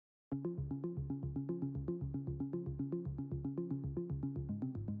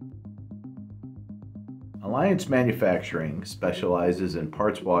Alliance Manufacturing specializes in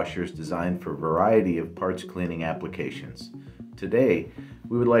parts washers designed for a variety of parts cleaning applications. Today,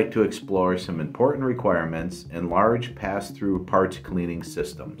 we would like to explore some important requirements in large pass-through parts cleaning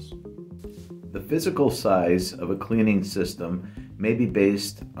systems. The physical size of a cleaning system may be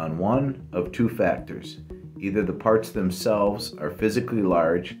based on one of two factors. Either the parts themselves are physically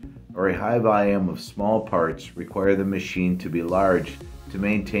large, or a high volume of small parts require the machine to be large to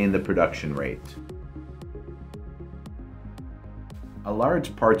maintain the production rate. A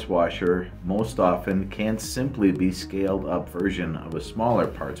large parts washer most often can simply be scaled up version of a smaller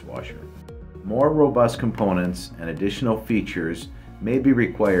parts washer. More robust components and additional features may be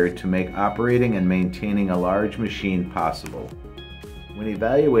required to make operating and maintaining a large machine possible. When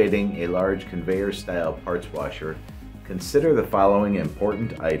evaluating a large conveyor style parts washer, consider the following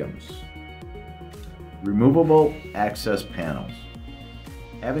important items. Removable access panels.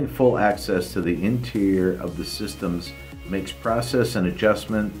 Having full access to the interior of the systems makes process and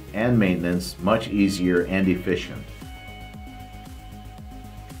adjustment and maintenance much easier and efficient.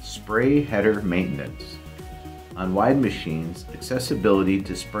 Spray header maintenance. On wide machines, accessibility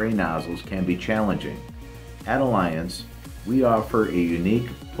to spray nozzles can be challenging. At Alliance, we offer a unique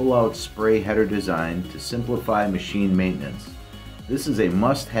pull-out spray header design to simplify machine maintenance. This is a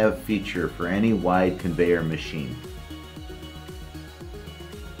must-have feature for any wide conveyor machine.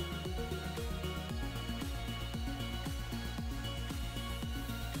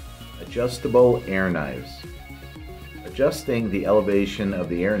 Adjustable air knives. Adjusting the elevation of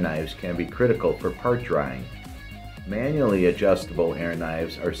the air knives can be critical for part drying. Manually adjustable air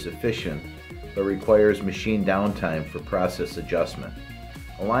knives are sufficient, but requires machine downtime for process adjustment.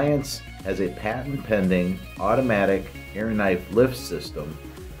 Alliance has a patent-pending automatic air knife lift system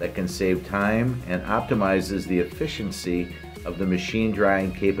that can save time and optimizes the efficiency of the machine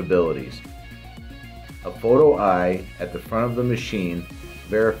drying capabilities. A photo eye at the front of the machine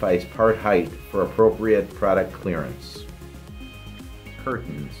verifies part height for appropriate product clearance.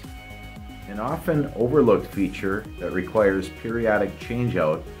 Curtains. An often overlooked feature that requires periodic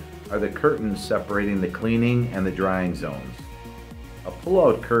changeout are the curtains separating the cleaning and the drying zones. A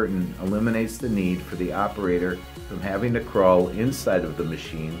pull-out curtain eliminates the need for the operator from having to crawl inside of the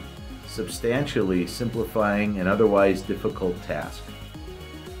machine, substantially simplifying an otherwise difficult task.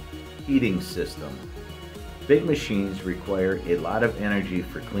 Heating system. Big machines require a lot of energy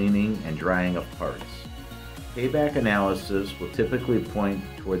for cleaning and drying of parts. Payback analysis will typically point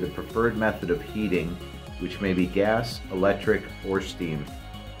toward the preferred method of heating, which may be gas, electric, or steam.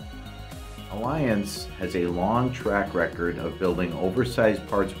 Alliance has a long track record of building oversized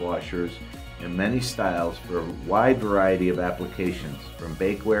parts washers in many styles for a wide variety of applications, from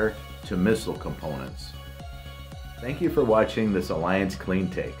bakeware to missile components. Thank you for watching this Alliance Clean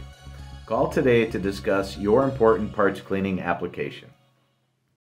Take. Call today to discuss your important parts cleaning application.